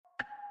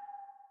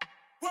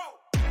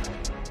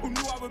Who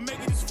knew I would make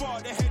it this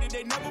far? They hated,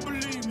 they never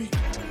believed me.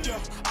 Yeah,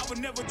 I would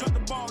never drop the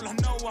ball. I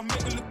know I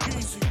make it look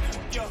easy.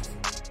 Yeah,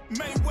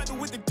 Mayweather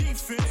with the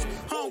defense.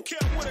 I don't care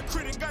what a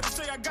critic got to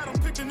say. I got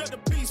them picking up the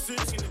pieces.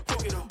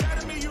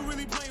 That mean you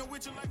really playing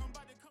with your life.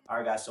 All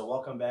right, guys. So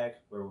welcome back.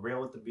 We're Real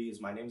with the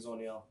Bees. My name's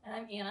O'Neal. And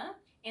I'm Anna.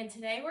 And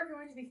today we're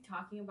going to be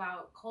talking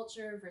about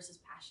culture versus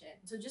passion.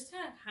 So just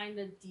kind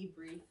of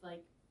debrief,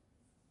 like,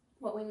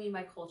 what we mean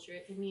by culture.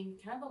 It can mean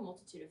kind of a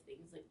multitude of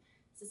things, like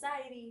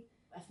society,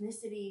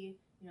 ethnicity,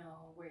 you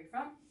know, where you're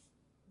from,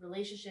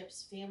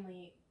 relationships,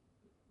 family,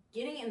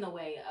 getting in the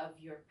way of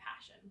your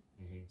passion.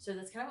 Mm-hmm. So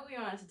that's kind of what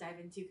we wanted to dive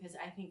into, because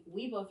I think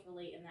we both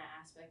relate in that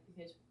aspect,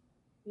 because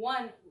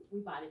one, we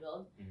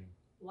bodybuild,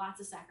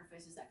 lots of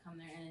sacrifices that come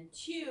there, and then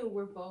two,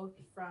 we're both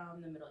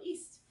from the Middle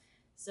East.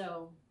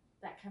 So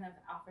that kind of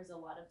offers a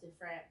lot of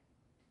different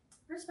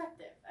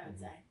perspective, I would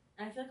say.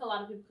 And I feel like a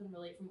lot of people can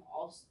relate from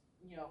all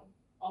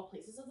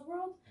places of the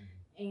world.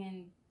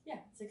 And yeah,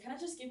 so kind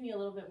of just give me a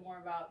little bit more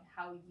about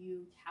how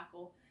you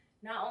tackle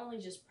not only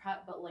just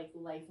prep, but like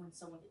life when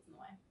someone gets in the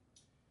way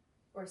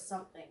or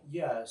something.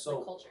 Yeah, so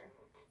like culture.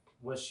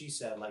 What she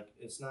said, like,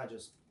 it's not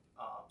just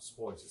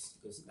sports,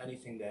 it's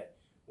anything that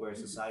where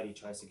society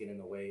tries to get in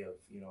the way of,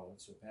 you know,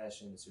 it's your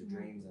passion, it's your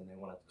dreams, and they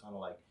want to kind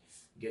of like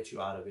get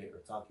you out of it or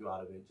talk you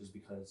out of it just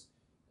because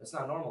it's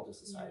not normal to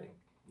society.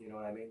 Yeah. You know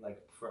what I mean?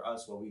 Like, for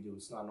us, what we do,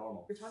 it's not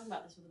normal. We're talking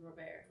about this with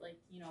Robert. Like,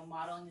 you know,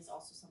 modeling is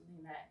also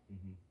something that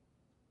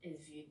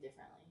is viewed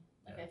differently.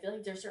 Like, I feel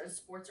like there's certain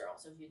sports are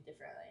also viewed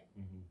differently.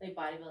 Like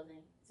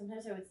bodybuilding.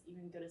 Sometimes I would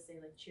even go to say,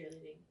 like,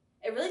 cheerleading.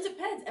 It really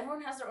depends.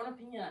 Everyone has their own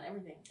opinion on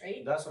everything,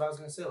 right? That's what I was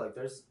going to say. Like,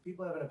 there's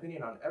people have an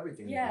opinion on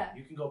everything. Yeah.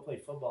 You can go play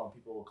football and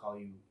people will call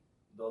you,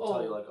 they'll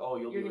tell you, like, oh,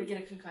 you're going to get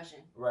a concussion.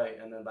 Right.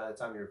 And then by the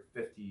time you're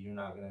 50, you're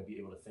not going to be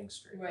able to think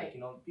straight. Right. Like,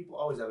 you know, people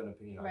always have an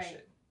opinion on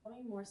shit. Tell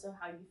me more so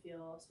how you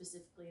feel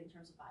specifically in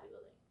terms of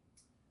bodybuilding.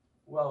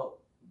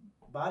 Well,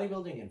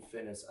 bodybuilding and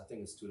fitness, I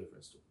think it's two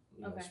different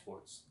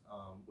sports.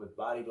 With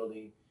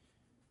bodybuilding,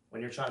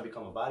 when you're trying to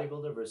become a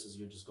bodybuilder versus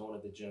you're just going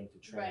to the gym to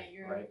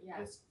train, right? Yeah.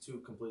 It's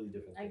two completely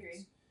different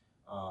things.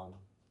 I agree.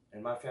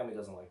 And my family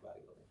doesn't like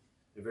bodybuilding.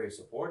 They're very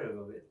supportive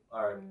of it,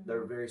 or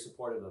they're very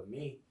supportive of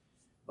me.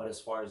 But as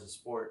far as the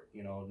sport,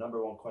 you know,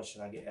 number one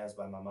question I get asked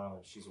by my mom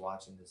if she's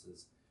watching this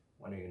is,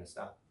 when are you going to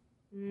stop?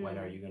 When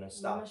are you going to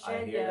stop?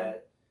 I hear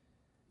that.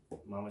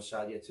 Mama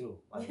Shadia too.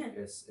 Like,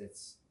 it's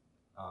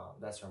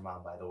that's her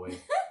mom, by the way.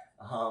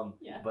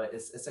 But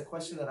it's a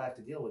question that I have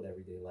to deal with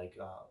every day. Like,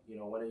 you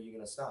know, when are you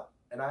gonna stop?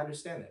 And I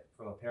understand it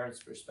from a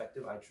parent's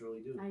perspective. I truly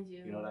do. I do.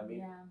 You know what I mean?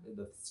 Yeah.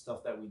 The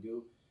stuff that we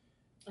do,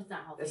 it's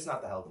not healthy. It's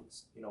not the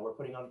healthiest. You know, we're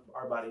putting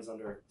our bodies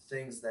under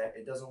things that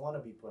it doesn't want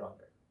to be put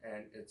under,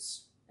 and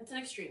it's an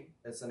extreme.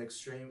 It's an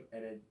extreme,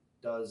 and it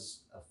does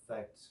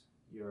affect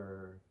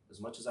your.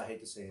 As much as I hate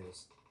to say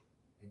this,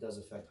 it does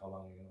affect how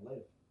long you're gonna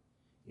live.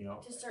 You know,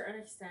 to a certain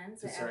extent,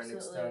 I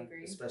absolutely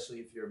agree. Especially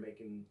if you're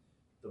making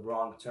the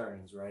wrong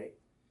turns, right?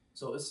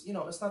 So it's, you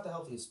know, it's not the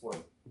healthiest sport,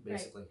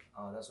 basically.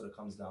 Right. That's what it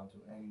comes down to.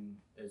 And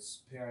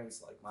it's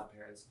parents, like my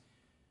parents,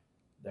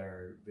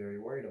 they're very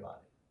worried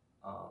about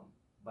it.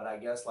 But I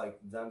guess, like,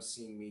 them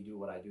seeing me do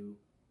what I do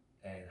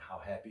and how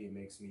happy it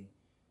makes me.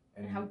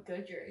 And how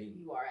good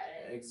you are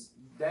at it.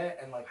 That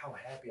and, like, how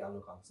happy I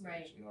look on stage.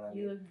 Right. You know what I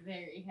mean? You look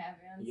very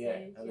happy on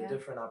stage. And the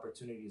different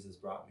opportunities it's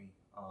brought me.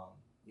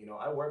 You know,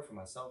 I work for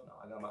myself now.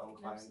 I got my own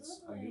clients.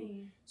 Absolutely. I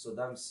do. So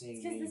them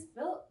seeing me. Because this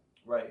built.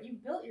 Right. You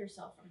built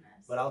yourself from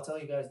this. But I'll tell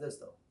you guys this,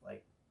 though.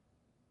 Like,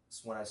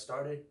 when I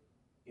started,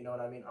 you know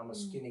what I mean? I'm a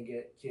skinny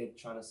kid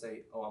trying to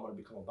say, oh, I'm going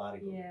to become a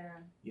bodybuilder. Yeah.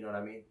 You know what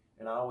I mean?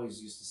 And I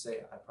always used to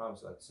say, I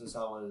promise, like, since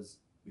I was,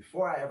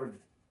 before I ever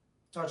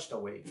touched a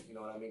weight, you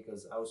know what I mean?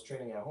 Because I was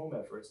training at home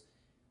at first.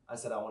 I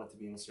said I wanted to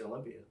be Mr.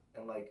 Olympia.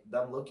 And, like,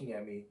 them looking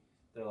at me,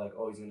 they're like,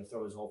 oh, he's going to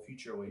throw his whole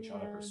future away trying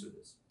to pursue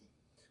this.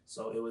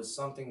 So it was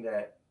something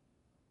that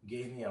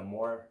gave me a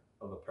more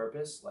of a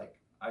purpose. Like,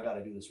 I got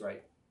to do this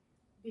right.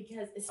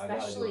 Because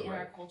especially in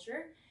our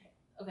culture,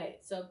 okay,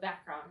 so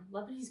background,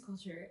 Lebanese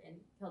culture and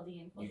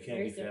Chaldean culture. You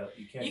can't fail.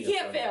 You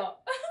can't fail.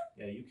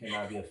 Yeah, you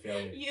cannot be a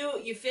failure.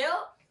 You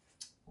fail,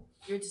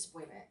 you're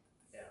disappointment.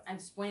 Yeah. I'm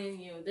disappointed in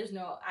you. There's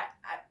no,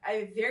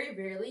 I very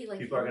rarely, like.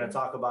 People are going to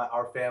talk about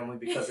our family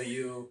because of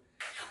you.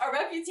 Our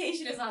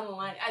reputation is on the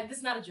line. This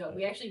is not a joke.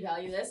 We actually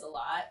value this a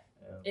lot.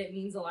 Yeah. It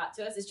means a lot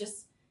to us. It's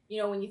just, you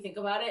know, when you think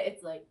about it,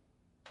 it's like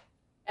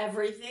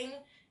everything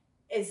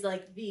is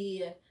like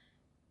the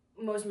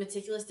most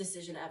meticulous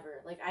decision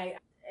ever. Like,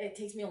 it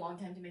takes me a long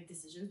time to make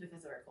decisions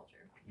because of our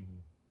culture.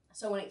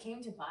 So when it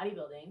came to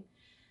bodybuilding,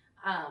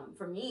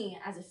 for me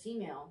as a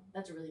female,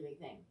 that's a really big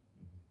thing.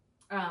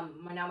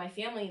 Now my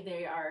family,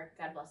 they are,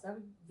 God bless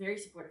them, very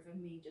supportive of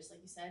me, just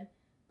like you said,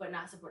 but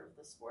not supportive of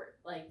the sport.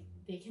 Like,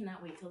 they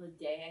cannot wait till the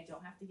day I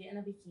don't have to get in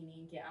a bikini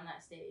and get on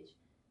that stage.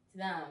 To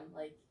them,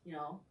 like, you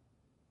know,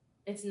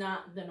 it's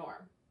not the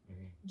norm.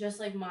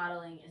 Just like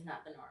modeling is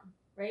not the norm,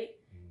 right?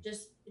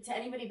 Just to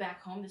anybody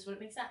back home, this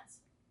wouldn't make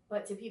sense.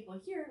 But to people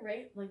here,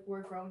 right, like,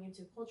 we're growing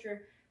into a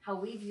culture, how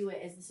we view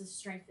it is this is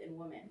strength in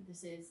women.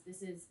 This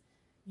is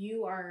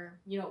you are,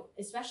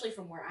 especially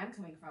from where I'm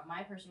coming from,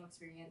 my personal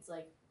experience,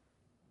 like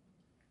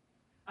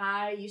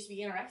I used to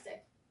be anorexic.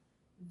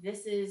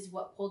 This is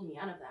what pulled me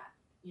out of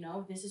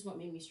that. This is what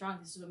made me strong.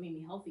 This is what made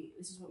me healthy.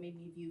 This is what made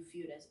me view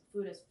food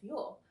as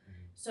fuel.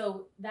 Mm-hmm.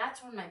 So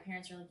that's when my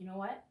parents are like, you know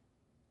what?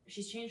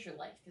 She's changed her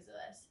life because of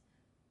this.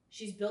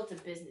 She's built a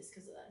business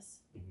because of this.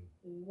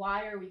 Mm-hmm.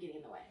 Why are we getting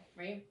in the way,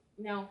 right?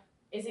 Now,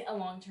 is it a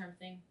long-term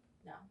thing?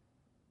 No,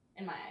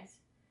 in my eyes.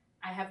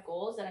 I have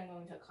goals that I'm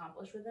going to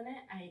accomplish within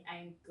it.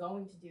 I'm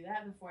going to do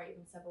that before I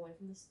even step away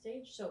from the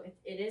stage. So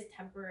it is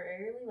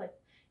temporarily like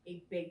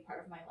a big part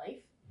of my life.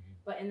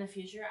 Mm-hmm. But in the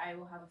future, I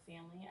will have a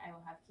family. I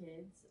will have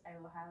kids. I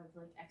will have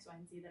like X, Y,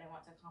 and Z that I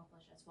want to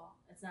accomplish as well.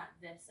 It's not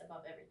this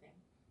above everything.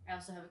 I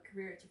also have a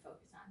career to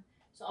focus on.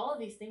 So all of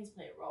these things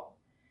play a role.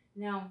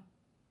 Now,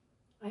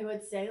 I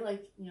would say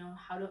like,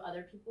 how do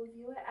other people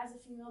view it as a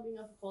female being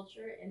of a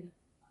culture and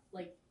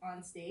like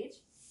on stage?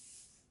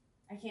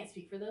 I can't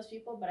speak for those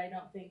people, but I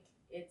don't think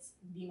it's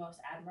the most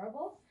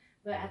admirable.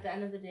 But at the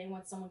end of the day,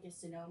 once someone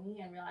gets to know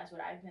me and realize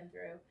what I've been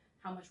through,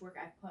 how much work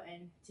I've put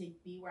in to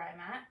be where I'm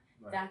at,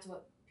 right. That's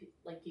what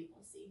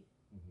people see.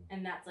 Mm-hmm.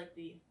 And that's like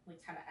the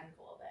kind of end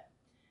goal of it.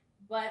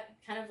 But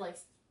kind of like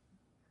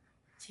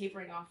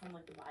tapering off from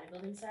like the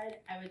bodybuilding side,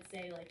 I would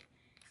say like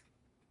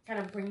kind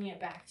of bringing it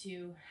back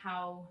to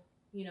how,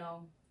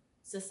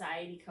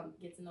 society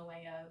gets in the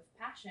way of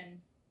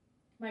passion.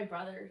 My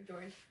brother,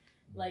 George,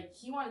 like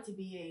he wanted to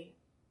be a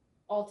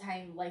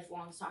all-time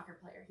lifelong soccer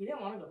player. He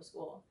didn't want to go to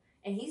school,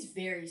 and he's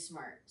very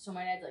smart. So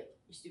my dad's like,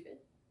 "You're stupid.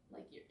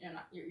 Like you're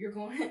not. You're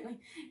going to like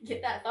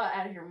get that thought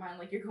out of your mind.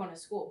 Like you're going to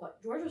school."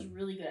 But George was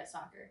really good at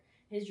soccer.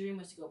 His dream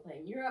was to go play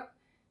in Europe.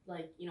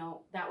 Like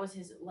that was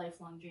his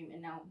lifelong dream.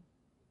 And now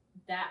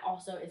that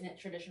also isn't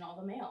traditional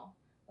of a male.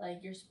 Like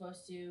you're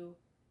supposed to,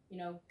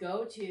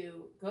 go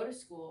to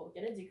school,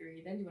 get a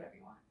degree, then do whatever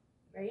you want,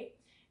 right?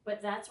 But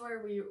that's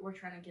where we're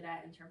trying to get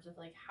at in terms of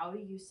like how do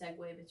you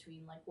segue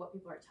between like what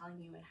people are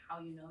telling you and how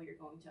you're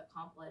going to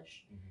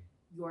accomplish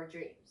your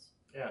dreams.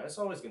 Yeah, it's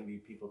always going to be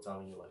people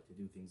telling you like to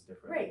do things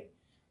differently. Right.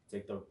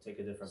 Take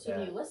a different path. So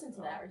do you listen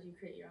to that or do you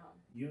create your own?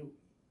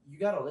 You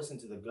got to listen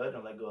to the good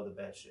and let go of the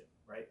bad shit,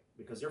 right?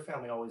 Because your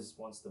family always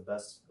wants the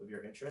best of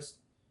your interest.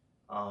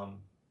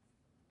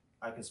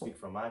 I can speak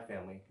from my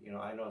family.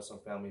 I know some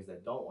families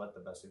that don't want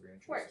the best of your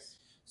interest. Of course.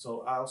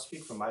 So I'll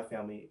speak from my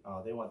family.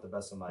 They want the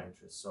best of my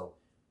interest. So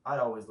I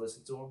always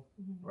listen to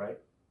them, right?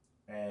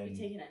 And you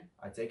take it in.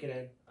 I take it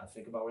in. I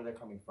think about where they're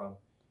coming from,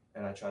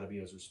 and I try to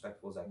be as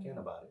respectful as I can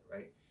about it,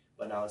 right?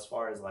 But now, as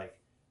far as like,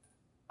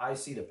 I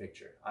see the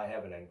picture. I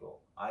have an end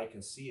goal. I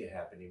can see it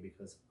happening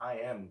because I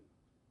am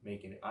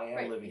making it. I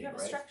am living it, right? You have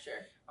a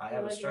structure. I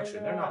have a structure.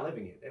 They're not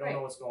living it. They don't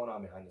know what's going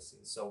on behind the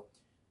scenes. So,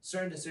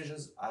 certain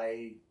decisions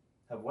I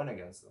have went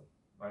against them,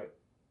 right?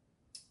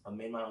 I've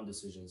made my own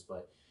decisions,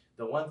 but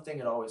the one thing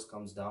it always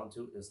comes down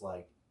to is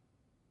like,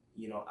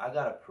 I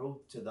gotta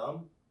prove to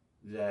them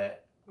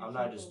that I'm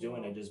not just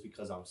doing it just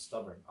because I'm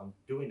stubborn. I'm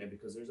doing it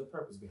because there's a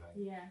purpose behind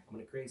it. Yeah. I'm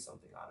gonna create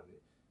something out of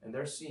it, and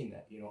they're seeing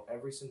that.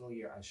 Every single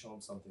year I show them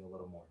something a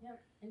little more.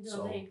 Yep. And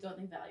don't they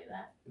value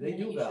that? They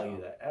do value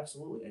that,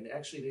 absolutely. And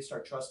actually, they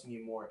start trusting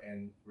you more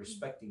and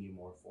respecting you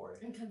more for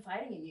it. And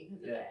confiding in you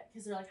because of that.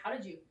 Because they're like, how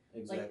did you?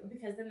 Exactly. Like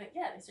because then they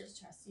start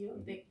to trust you.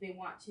 Mm-hmm. They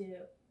want to.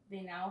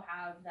 They now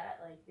have that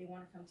like they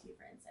want to come to you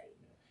for insight.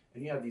 Yeah.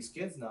 And you have these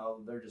kids now.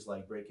 They're just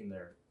like breaking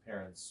their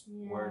parents'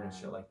 word and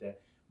shit like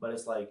that. But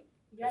it's like,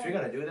 if you're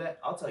gonna do that,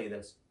 I'll tell you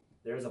this.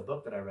 There's a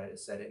book that I read. It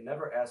said it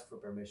never asks for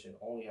permission,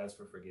 only asks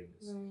for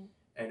forgiveness. Right.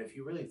 And if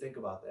you really think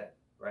about that,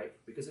 right?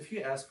 Because if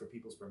you ask for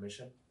people's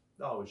permission,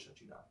 they'll always shut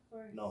you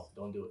down. No,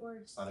 don't do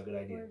it. It's not a good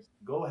idea.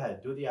 Go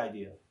ahead, do the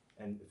idea.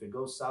 And if it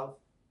goes south,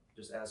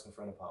 just ask them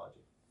for an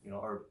apology,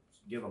 or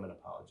give them an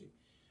apology.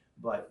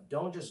 But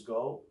don't just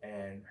go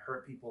and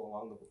hurt people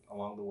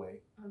along the way.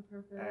 On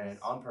purpose. And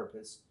on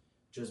purpose,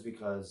 just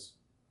because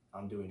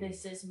I'm doing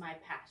this is my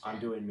passion. I'm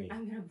doing me.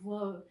 I'm gonna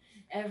blow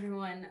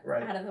everyone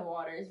out of the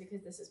waters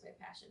because this is my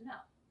passion. No.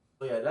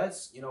 So yeah,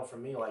 that's for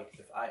me. Like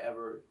if I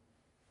ever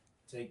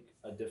take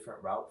a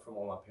different route from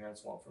what my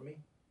parents want for me,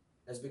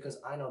 it's because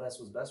I know that's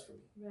what's best for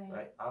me.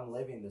 Right. I'm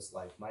living this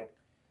life.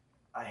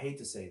 I hate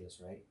to say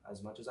this, right?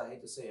 As much as I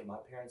hate to say it, my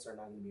parents are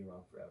not gonna be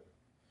around forever.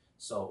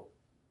 So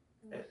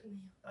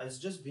it's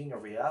just being a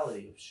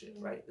reality of shit,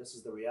 right? This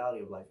is the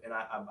reality of life. And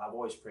I've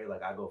always prayed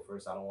like I go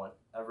first. I don't want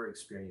ever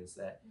experience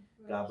that.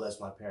 God bless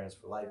my parents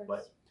for life.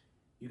 But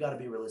you got to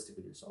be realistic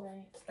with yourself.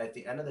 Right. At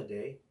the end of the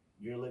day,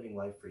 you're living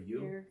life for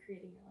you. You're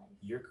creating your life.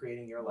 You're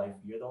creating your life.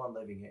 You're the one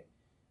living it.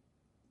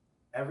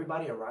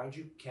 Everybody around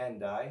you can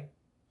die.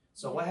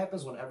 So what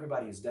happens when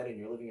everybody is dead and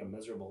you're living a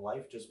miserable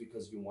life just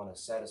because you want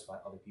to satisfy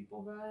other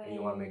people and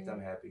you want to make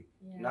them happy?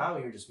 Yeah. Now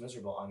you're just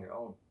miserable on your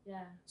own.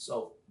 Yeah.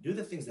 So do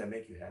the things that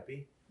make you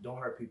happy. Don't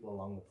hurt people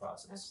along the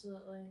process.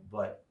 Absolutely.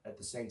 But at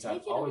the same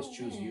time, always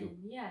choose you.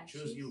 Yeah.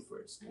 Choose you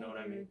first. You know what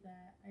I mean?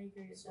 I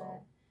agree with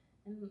that.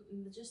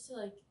 And just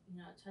to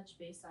touch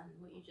base on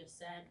what you just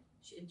said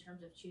in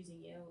terms of choosing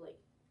you,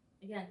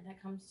 again,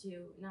 that comes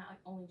to not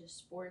only just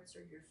sports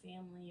or your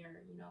family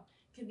or,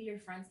 could be your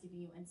friends giving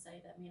you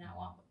insight that may not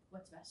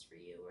what's best for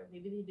you, or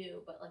maybe they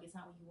do, but like it's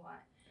not what you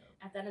want.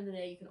 At the end of the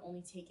day, you can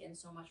only take in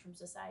so much from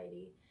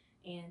society.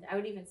 And I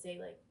would even say,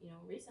 like,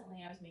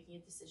 recently I was making a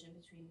decision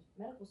between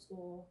medical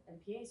school and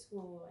PA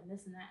school and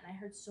this and that, and I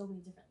heard so many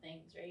different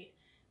things, right?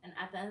 And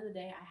at the end of the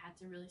day, I had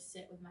to really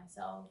sit with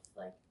myself,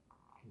 like,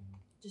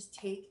 just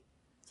take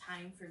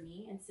time for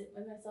me and sit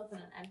with myself in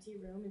an empty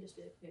room and just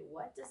be like, okay,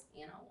 what does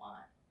Anna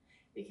want?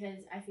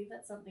 Because I think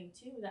that's something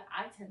too that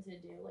I tend to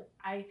do. Like,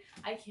 I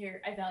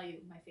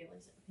value my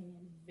family's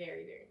opinion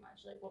very, very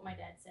much. Like, what my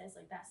dad says,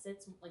 like, that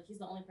sits, like, he's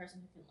the only person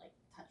who can, like,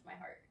 touch my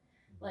heart.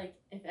 Like,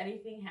 if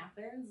anything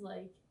happens,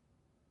 like,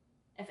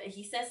 if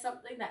he says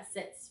something, that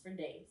sits for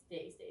days,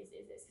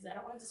 because I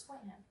don't want to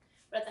disappoint him.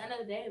 But at the end of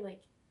the day,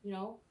 like,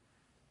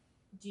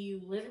 do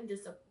you live in the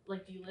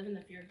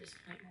fear of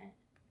disappointment,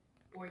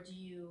 or do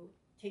you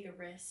take a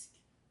risk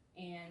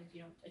and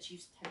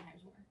achieve 10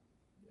 times more?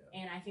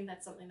 And I think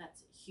that's something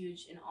that's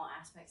huge in all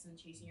aspects in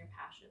chasing your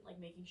passion, like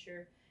making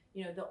sure,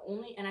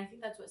 and I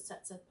think that's what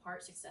sets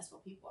apart successful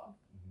people.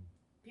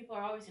 People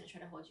are always going to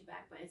try to hold you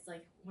back, but it's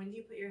like, when do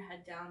you put your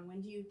head down? When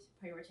do you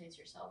prioritize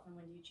yourself? And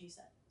when do you chase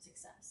that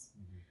success?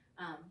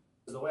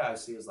 The way I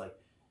see it is like,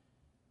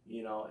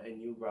 and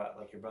you brought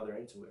like your brother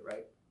into it,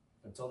 right?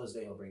 Until this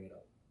day, he'll bring it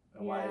up.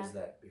 And why is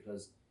that?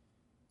 Because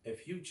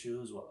if you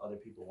choose what other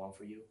people want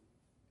for you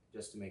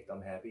just to make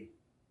them happy,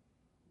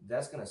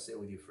 that's going to sit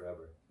with you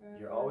forever.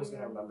 You're always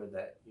going to remember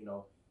that,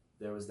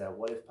 there was that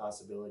what if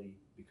possibility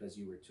because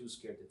you were too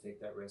scared to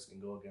take that risk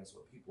and go against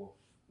what people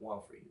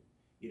want for you.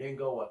 You didn't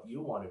go what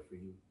you wanted for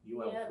you. You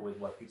went with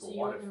what people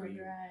wanted for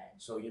you.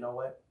 So you know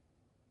what?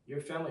 Your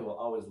family will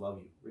always love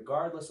you.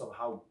 Regardless of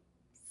how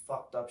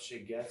fucked up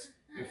shit gets,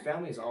 your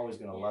family is always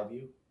going to love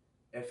you.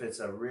 If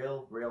it's a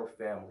real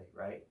family,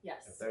 right?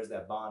 Yes. If there's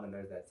that bond and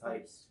there's that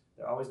type,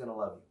 they're always going to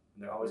love you.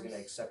 And they're always going to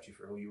accept you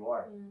for who you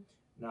are.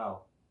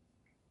 Now,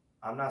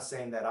 I'm not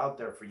saying that out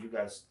there for you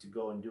guys to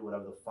go and do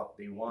whatever the fuck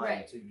they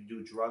want, to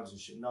do drugs and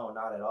shit. No,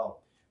 not at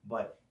all.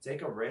 But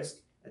take a risk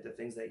at the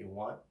things that you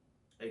want.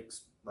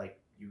 Like,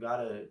 you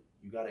gotta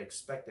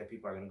expect that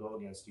people are gonna go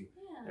against you.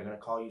 They're gonna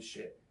call you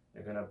shit.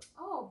 They're gonna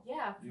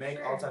make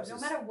all types no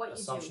of matter what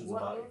you do,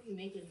 what move you you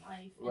make in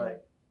life. Right.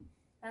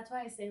 That's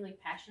why I say, like,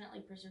 passionately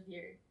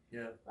persevere.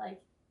 Yeah.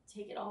 Like,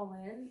 take it all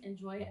in,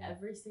 enjoy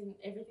everything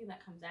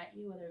that comes at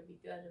you, whether it be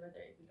good or whether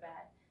it be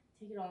bad.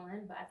 Take it all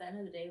in, but at the end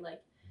of the day,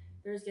 like,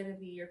 there's gonna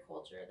be your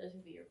culture, there's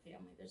gonna be your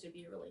family, there's gonna be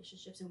your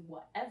relationships, and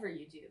whatever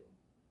you do,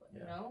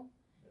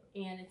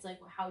 And it's like,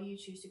 how you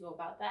choose to go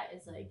about that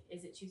is like,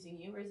 is it choosing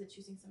you or is it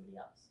choosing somebody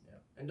else? Yeah.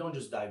 And don't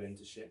just dive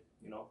into shit,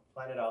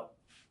 plan it out,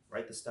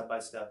 write the step by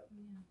step,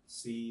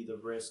 see the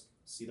risk,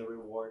 see the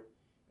reward.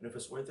 And if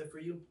it's worth it for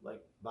you,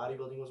 like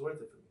bodybuilding was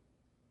worth it for me.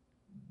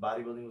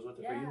 Bodybuilding was worth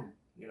it for you.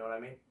 You know what I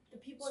mean? The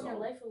people in your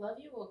life who love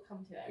you will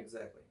come to it.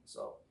 Exactly.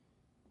 So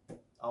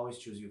always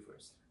choose you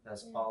first.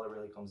 That's all it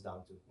really comes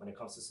down to. When it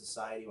comes to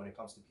society, when it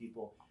comes to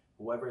people,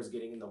 whoever is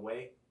getting in the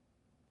way,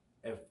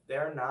 if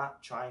they're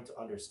not trying to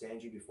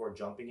understand you before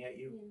jumping at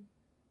you,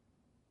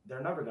 they're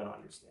never going to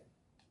understand.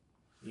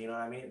 You know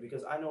what I mean?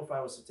 Because I know if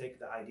I was to take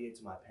the idea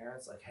to my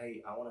parents, like,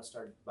 hey, I want to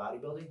start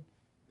bodybuilding,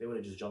 they would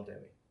have just jumped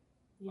at me.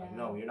 Like,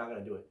 no, you're not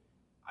going to do it.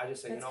 I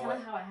just say, that's you know what?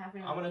 That's kind of how it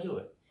happened. I'm going to do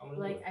it.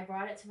 I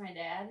brought it to my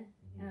dad,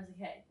 and I was like,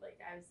 hey, like,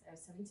 I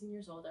was 17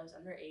 years old, I was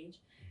underage,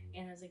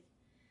 and I was like,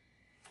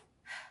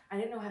 I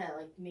didn't know how to,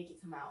 like, make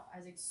it come out. I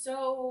was like,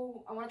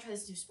 so I want to try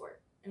this new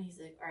sport. And he's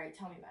like, all right,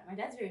 tell me about it. My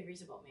dad's a very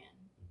reasonable man.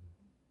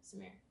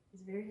 Samir.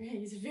 He's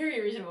a very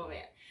reasonable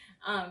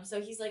man.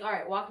 So he's like, all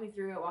right, walk me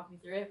through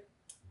it.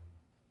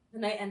 The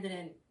night ended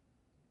in,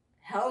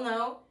 hell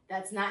no,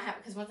 that's not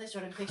happening. Because once I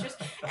showed him pictures,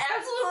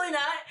 absolutely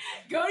not.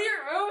 Go to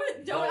your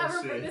room. Don't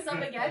ever bring this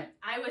up again.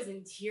 I was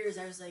in tears.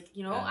 I was like,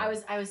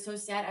 I was so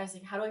sad. I was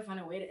like, how do I find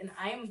a way to? And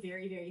I am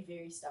very, very,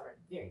 very stubborn.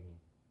 Very.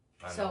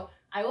 So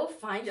I will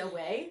find a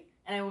way,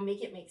 and I will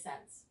make it make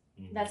sense.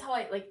 That's how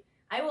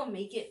I will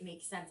make it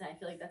make sense. And I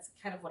feel like that's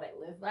kind of what I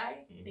live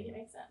by. Make it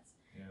make sense.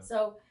 Yeah.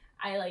 So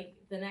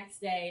the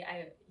next day,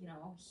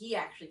 he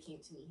actually came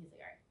to me. He's like,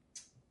 all right,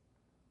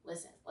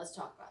 listen, let's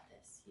talk about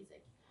this. He's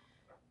like,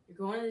 you're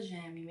going to the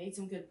gym, you made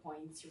some good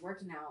points, you're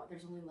working out,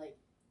 there's only like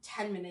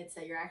 10 minutes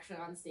that you're actually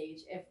on stage,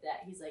 if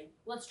that. He's like,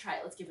 let's try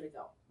it, let's give it a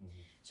go.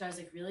 So I was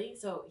like, really?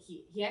 So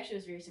he actually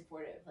was very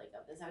supportive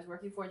of this. I was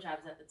working 4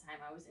 jobs at the time.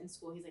 I was in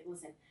school. He's like,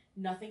 listen,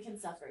 nothing can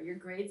suffer. Your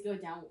grades go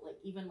down, like,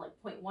 even like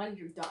 0.1,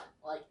 you're done.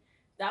 Like,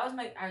 that was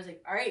I was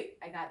like, all right,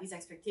 I got these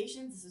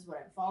expectations. This is what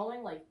I'm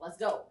following. Like, let's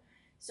go.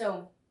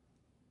 So,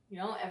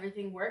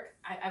 everything worked.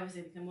 I was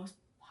like the most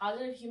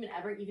positive human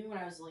ever, even when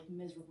I was like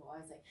miserable. I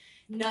was like,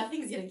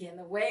 nothing's gonna get in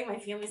the way. My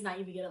family's not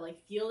even gonna like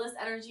feel this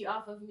energy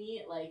off of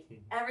me. Like,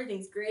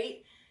 everything's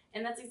great.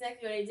 And that's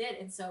exactly what I did.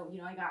 And so,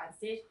 I got on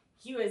stage.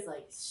 He was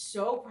like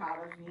so proud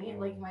of me.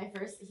 Like,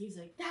 he was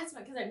like, that's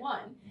because I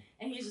won.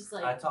 And he's just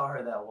like, I taught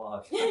her that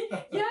walk.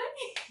 Yeah.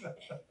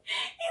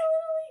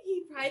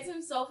 He prides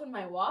himself myself in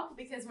my walk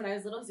because when I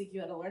was little, he's like, you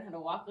had to learn how to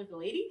walk like a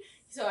lady.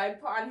 So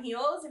I'd put on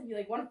heels and be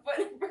like 1 foot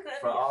in front of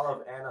For all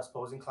of Anna's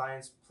posing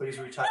clients, please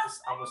reach out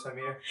to Amo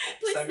Samir.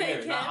 Please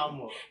Samir, not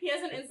Amo. He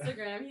has an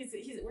Instagram.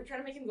 We're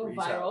trying to make him go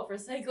viral for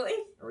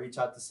cycling. Reach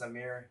out to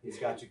Samir. He's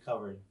got you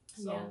covered.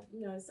 So.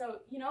 Yeah, no, so,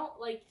 you know,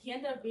 like, he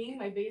ended up being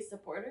my biggest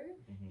supporter.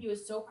 Mm-hmm. He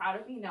was so proud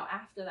of me. Now,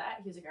 after that,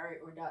 he was like, all right,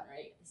 we're done,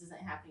 right? This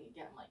isn't happening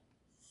again. I'm like,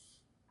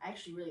 I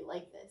actually really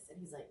like this. And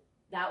he's like,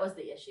 that was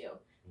the issue.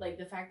 Mm-hmm. Like,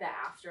 the fact that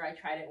after I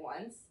tried it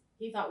once,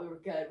 he thought we were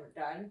good, we're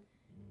done.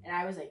 Mm-hmm. And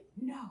I was like,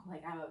 no,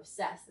 like, I'm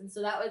obsessed. And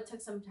so that took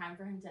some time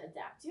for him to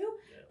adapt to.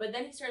 Yeah. But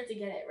then he started to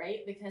get it, right?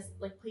 Because,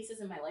 like, places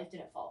in my life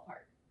didn't fall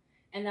apart.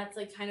 And that's,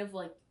 like, kind of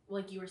like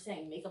you were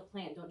saying, make a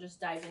plan. Don't just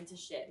dive into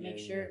shit. Make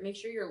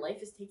sure your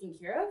life is taken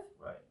care of.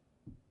 Right.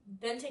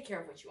 Then take care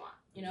of what you want.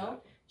 You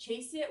know,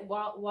 chase it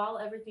while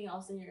everything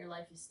else in your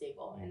life is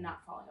stable and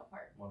not falling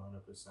apart.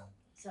 100%.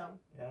 So.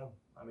 Yeah,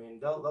 I mean,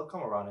 they'll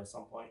come around at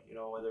some point. You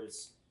know, whether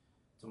it's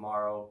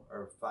tomorrow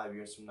or 5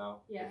 years from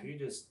now. Yeah.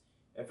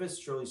 If it's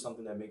truly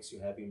something that makes you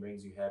happy and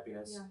brings you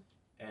happiness,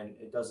 and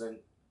it doesn't,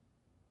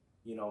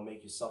 you know,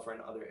 make you suffer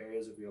in other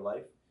areas of your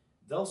life,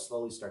 they'll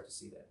slowly start to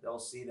see that. They'll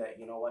see that,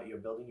 you know what, you're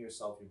building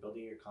yourself, you're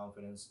building your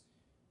confidence,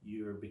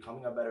 you're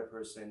becoming a better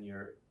person,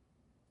 you're,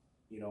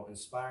 you know,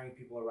 inspiring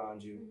people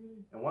around you.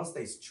 Mm-hmm. And once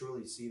they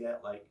truly see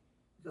that, like,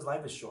 because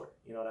life is short,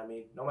 you know what I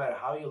mean? No matter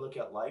how you look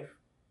at life,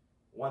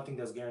 one thing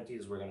that's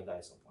guaranteed is we're going to die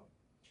at some point.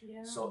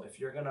 Yeah. So if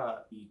you're going to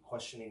be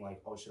questioning,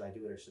 like, oh, should I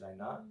do it or should I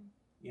not?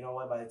 You know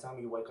what, by the time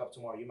you wake up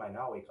tomorrow, you might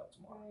not wake up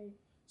tomorrow. Right.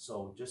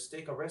 So just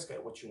take a risk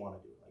at what you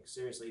want to do. Like,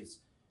 seriously,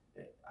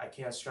 I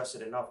can't stress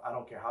it enough. I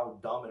don't care how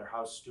dumb or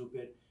how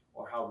stupid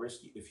or how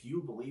risky. If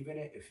you believe in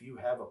it, if you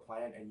have a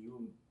plan and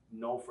you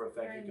know for a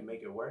fact you can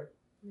make it work,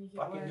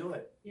 fucking do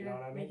it. You know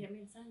what I mean? Make it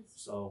make sense.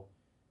 So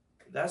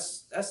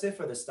that's it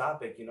for this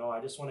topic. You know, I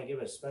just want to give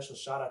a special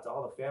shout out to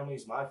all the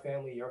families, my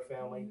family, your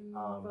family.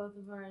 Both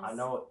of ours. I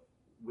know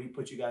we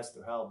put you guys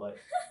through hell, but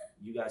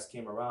you guys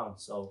came around.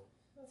 So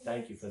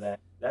thank you for that.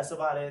 That's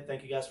about it.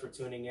 Thank you guys for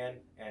tuning in,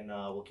 and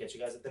we'll catch you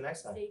guys at the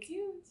next time. Stay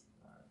tuned.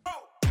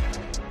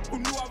 Who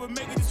knew I would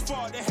make it this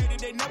far? They hated,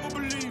 they never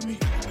believed me.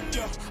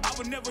 Yeah, I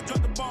would never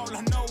drop the ball.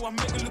 I know I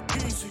make it look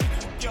easy.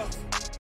 Yeah.